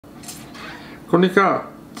그러니까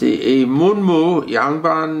이 문무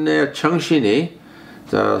양반의 정신이,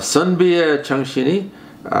 선비의 정신이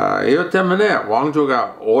이것 때문에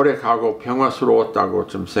왕조가 오래 가고 평화스러웠다고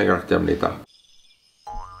좀 생각됩니다.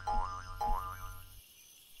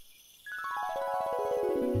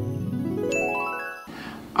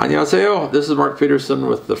 안녕하세요. This is Mark Peterson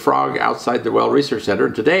with the Frog Outside the Well Research Center.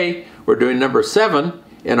 And today we're doing number 7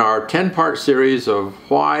 in our 10-part series of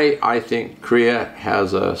why I think Korea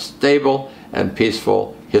has a stable and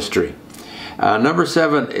peaceful history. Number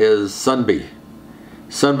 7 is Sunbi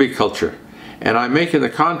culture. And I'm making the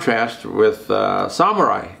contrast with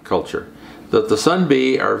samurai culture, that the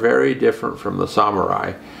Sunbi are very different from the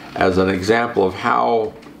samurai as an example of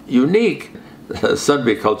how unique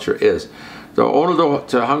Sunbi culture is. 오늘도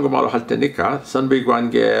저 한국말로 할 테니까 선비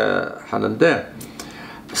관계 하는데,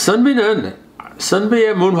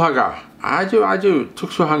 선비의 문화가 아주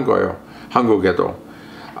특수한 거예요. 한국에도.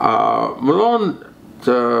 물론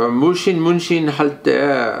문신 할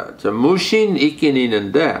때 무신 있긴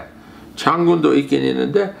있는데, 장군도 있긴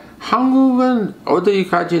있는데, 한국은 어디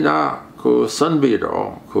가지나 그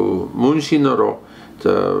선비로, 그 문신으로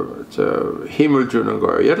힘을 주는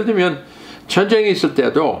거예요. 예를 들면 전쟁이 있을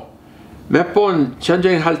때도 몇 번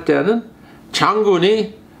전쟁할 때는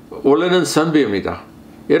장군이 원래는 선비입니다.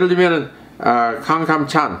 예를 들면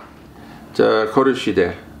강감찬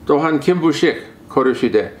고려시대, 또한 김부식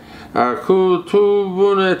고려시대, 그 두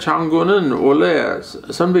분의 장군은 원래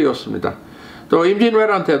선비였습니다. 또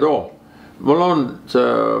임진왜란 때도 물론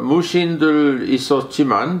무신들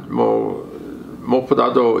있었지만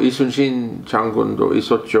무엇보다도 이순신 장군도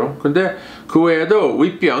있었죠. 근데 그 외에도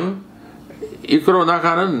윗병 이끌어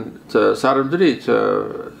나가는 사람들이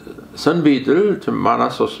선비들 좀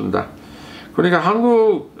많았었습니다. 그러니까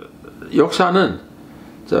한국 역사는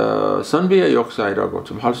선비의 역사이라고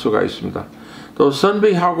좀 할 수가 있습니다. 또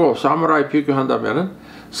선비하고 사무라이 비교한다면은,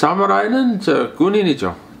 사무라이는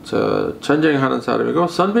군인이죠. 전쟁하는 사람이고,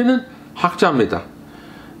 선비는 학자입니다.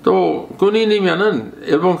 또 군인이면은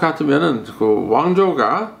일본 같으면은 그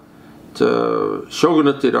왕조가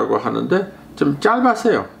쇼구너트라고 하는데 좀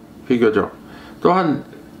짧았어요, 비교적. 또한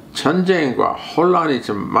전쟁과 혼란이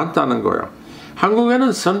좀 많다는 거예요.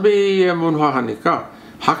 한국에는 선비의 문화하니까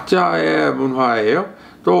학자의 문화예요.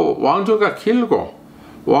 또 왕조가 길고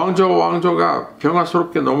왕조가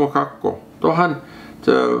평화스럽게 넘어갔고, 또한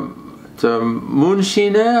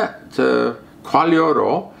문신의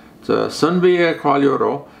관료로, 선비의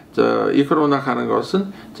관료로 이끌어 나가는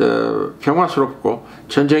것은 평화스럽고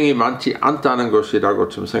전쟁이 많지 않다는 것이라고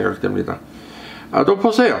좀 생각됩니다. 또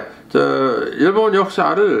보세요. 일본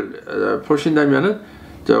역사를 보신다면은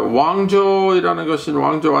왕조이라는 것은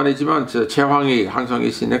왕조 아니지만 제왕이 항상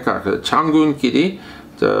있으니까 그 장군끼리,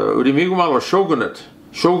 우리 미국말로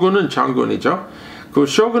쇼군은 장군이죠. 그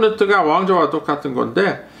쇼구너트가 왕조와 똑같은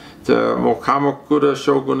건데, 가모쿠라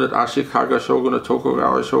쇼구너트, 아시카가 쇼구너트,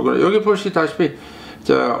 토쿠가와 쇼구너트, 여기 보시다시피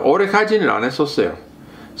오래 가지는 않았었어요.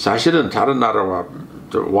 사실은 다른 나라와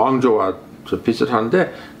왕조와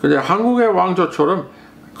비슷한데, 근데 한국의 왕조처럼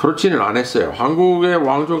그렇지는 않았어요. 한국의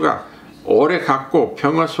왕조가 오래 갔고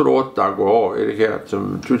평화스러웠다고 이렇게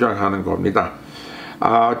좀 주장하는 겁니다.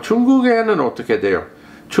 중국에는 어떻게 돼요?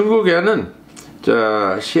 중국에는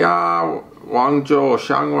시아 왕조,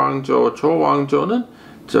 샹 왕조, 조 왕조는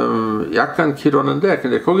좀 약간 길었는데,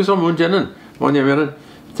 근데 거기서 문제는 뭐냐면은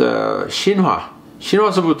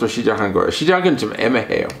신화서부터 시작한 거예요. 시작은 좀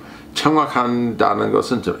애매해요. 정확한다는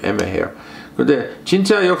것은 좀 애매해요. 근데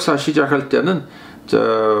진짜 역사 시작할 때는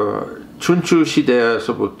춘추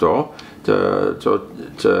시대에서부터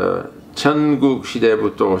전국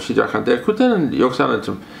시대부터 시작한데, 그때는 역사는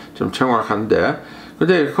좀 정확한데,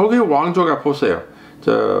 근데 거기 왕조가 보세요.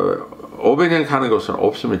 500년 가는 것은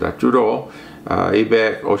없습니다. 주로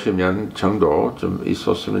 250년 정도 좀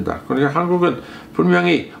있었습니다. 그러니까 한국은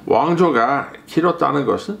분명히 왕조가 길었다는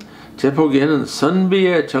것은 제 보기에는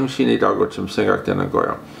선비의 정신이라고 좀 생각되는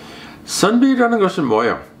거예요. 선비라는 것은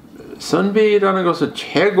뭐예요? 선비라는 것은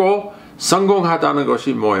최고 성공하다는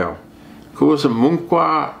것이 뭐예요? 그것은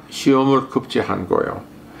문과 시험을 급제한 거예요.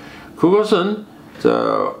 그것은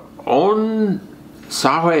온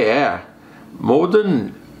사회의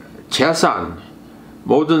모든 재산,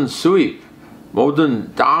 모든 수입,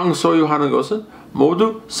 모든 땅 소유하는 것은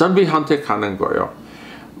모두 선비한테 가는 거예요.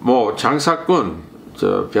 장사꾼,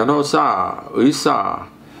 변호사, 의사,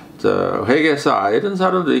 회계사 이런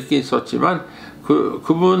사람도 있긴 있었지만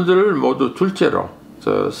그분들을 모두 둘째로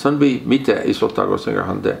선비 밑에 있었다고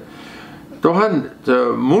생각하는데, 또한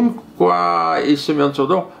문과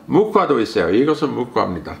있으면서도 무과도 있어요. 이것은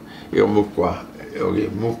무과입니다. 이거 무과, 여기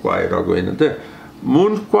무과라고 있는데,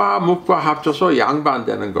 문과 합쳐서 양반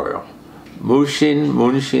되는 거예요. 무신,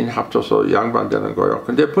 문신 합쳐서 양반되는 거예요.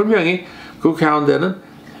 근데 분명히 그 가운데는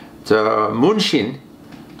문신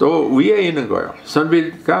또 위에 있는 거예요.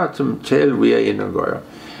 선비가 좀 제일 위에 있는 거예요.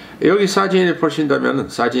 여기 사진을 보신다면,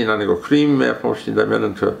 사진 아니고 그림에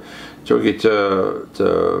보신다면 저기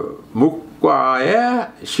묵과의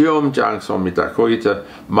시험 장소입니다. 거기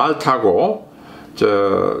말 타고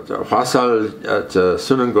화살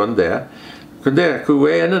쓰는 건데, 근데 그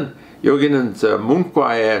외에는 여기는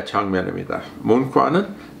문과의 장면입니다. 문과는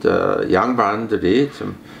양반들이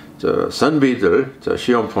선비들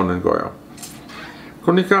시험 보는 거예요.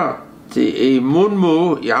 그러니까 이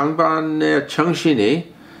문무 양반의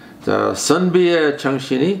정신이 선비의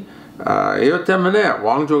정신이 이것 때문에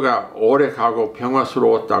왕조가 오래 가고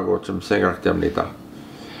평화스러웠다고 좀 생각됩니다.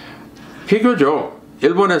 비교적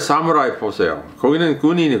일본의 사무라이 보세요. 거기는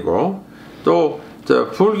군인이고 또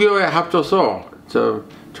불교에 합쳐서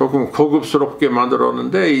조금 고급스럽게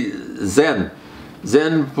만들었는데 이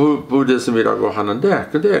젠 부디즘이라고 하는데,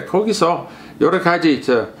 근데 거기서 여러 가지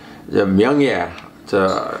명예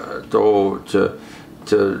또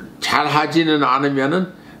잘하지는 않으면은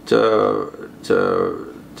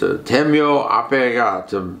대묘 앞에가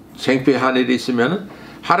좀 창피한 일이 있으면은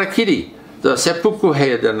하라키리 세푸쿠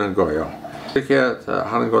해야 되는 거예요. 이렇게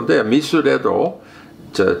하는 건데, 미술에도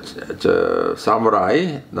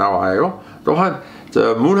사무라이 나와요. 또한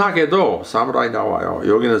문학에도 사무라이 나와요.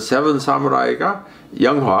 여기는 세븐 사무라이가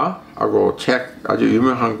영화하고 책 아주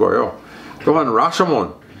유명한 거예요. 또한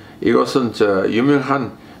라쇼몬, 이것은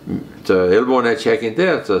유명한 일본의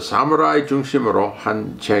책인데 사무라이 중심으로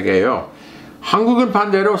한 책이에요. 한국은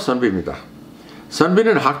반대로 선비입니다.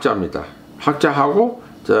 선비는 학자입니다. 학자하고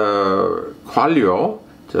관료,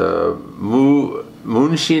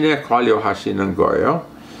 문신에 관료하시는 거예요.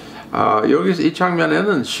 여기서 이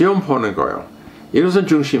장면에는 시험 보는 거예요. 이것은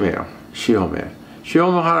중심이에요. 시험을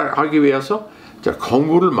하기 위해서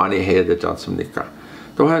공부를 많이 해야 되지 않습니까?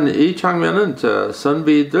 또한 이 장면은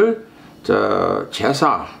선비들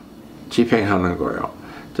제사 집행하는 거예요.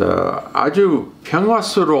 아주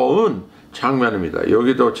평화스러운 장면입니다.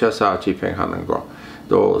 여기도 제사 집행하는 거.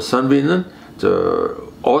 또 선비는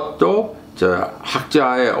옷도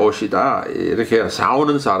학자의 옷이다 이렇게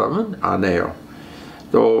사오는 사람은 안 해요.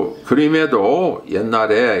 또 그림에도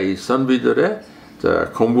옛날에 이 선비들의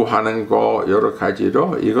공부하는 거 여러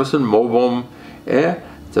가지로, 이것은 모범의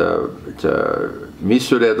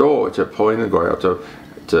미술에도 보이는 거예요.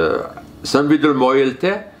 선비들 모일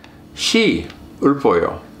때 시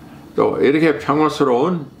읊어요. 또 이렇게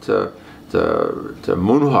평화스러운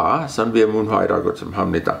문화, 선비의 문화라고 좀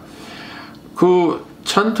합니다. 그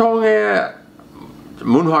전통의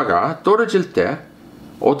문화가 떨어질 때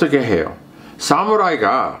어떻게 해요?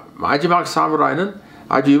 사무라이가, 마지막 사무라이는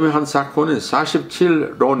아주 유명한 사건은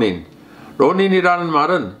 47 로닌. 로닌이라는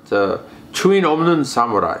말은 주인 없는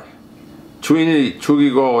사무라이. 주인이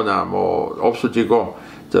죽이거나 뭐 없어지고,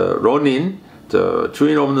 로닌,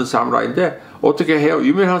 주인 없는 사무라이인데 어떻게 해요?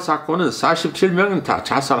 유명한 사건은 47명은 다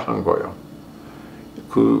자살한 거예요.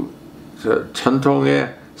 그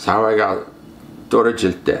전통의 사회가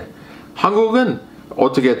떨어질 때. 한국은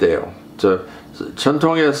어떻게 돼요?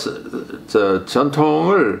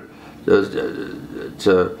 전통을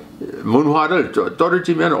문화를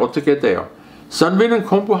떨어지면 어떻게 돼요? 선비는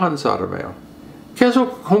공부한 사람이에요.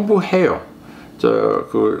 계속 공부해요.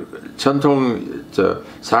 그 전통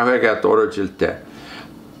사회가 떨어질 때.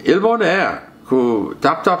 일본의 그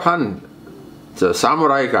답답한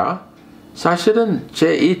사무라이가 사실은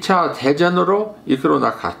제2차 대전으로 이끌어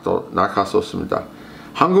나갔었습니다.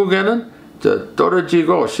 한국에는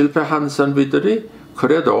떨어지고 실패한 선비들이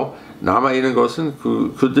그래도 남아있는 것은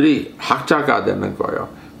그들이 학자가 되는 거예요.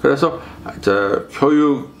 그래서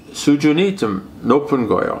교육 수준이 좀 높은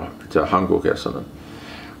거예요. 한국에서는.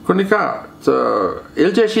 그러니까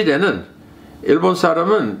일제시대는 일본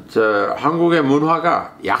사람은 한국의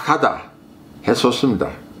문화가 약하다 했었습니다.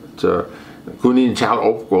 군인 잘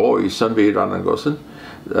없고 이 선비라는 것은.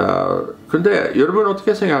 근데 여러분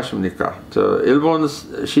어떻게 생각하십니까? 일본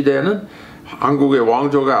시대에는 한국의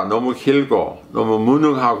왕조가 너무 길고 너무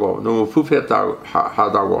무능하고 너무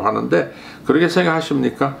부패하다고 하는데, 그렇게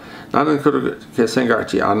생각하십니까? 나는 그렇게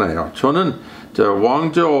생각하지 않아요. 저는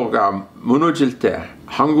왕조가 무너질 때,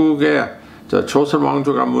 한국의 조선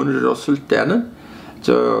왕조가 무너졌을 때는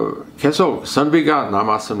계속 선비가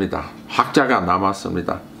남았습니다. 학자가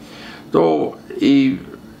남았습니다. 또 이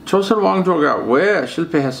조선 왕조가 왜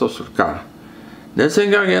실패했었을까? 내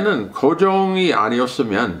생각에는 고종이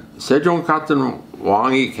아니었으면, 세종 같은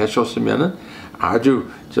왕이 계셨으면 아주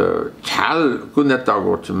잘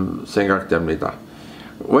끝냈다고 좀 생각됩니다.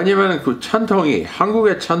 왜냐하면 그 전통이,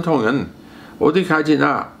 한국의 전통은 어디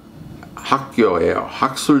가지나 학교예요.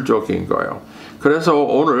 학술적인 거예요. 그래서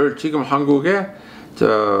오늘 지금 한국에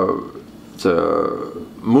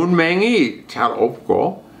문맹이 잘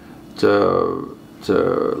없고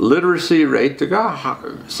literacy rate가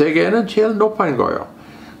세계에는 제일 높은 거예요.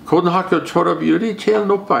 고등학교 졸업률이 제일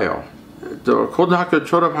높아요. 고등학교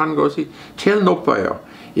졸업한 것이 제일 높아요.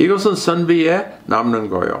 이것은 선비에 남는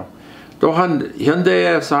거예요. 또한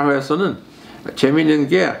현대의 사회에서는 재미있는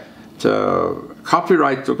게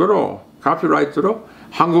카피라이트로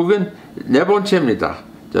한국은 네 번째입니다.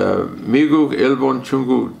 미국, 일본,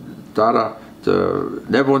 중국 따라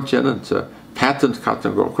네 번째는 패턴트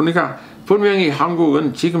같은 거. 그러니까 분명히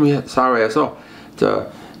한국은 지금 사회에서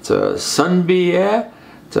선비의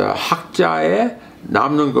학자에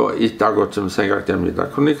남는 거 있다고 좀 생각됩니다.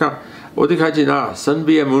 그러니까 어디까지나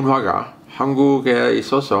선비의 문화가 한국에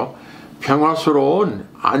있어서 평화스러운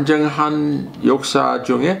안정한 역사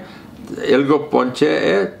중에 일곱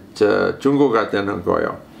번째의 중고가 되는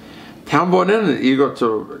거예요. 다음번에는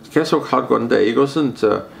이것도 계속 할 건데 이것은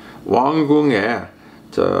왕궁의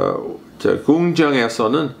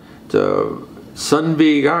궁정에서는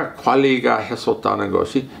선비가 관리가 했었다는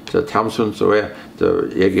것이 다음 순서에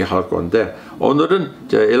얘기할 건데 오늘은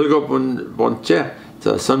일곱 번째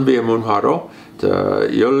선비의 문화로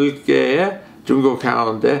 10개의 중고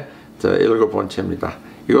가운데 일곱 번째입니다.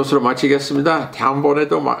 이것으로 마치겠습니다.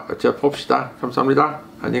 다음번에도 봅시다. 감사합니다.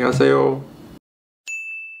 안녕하세요.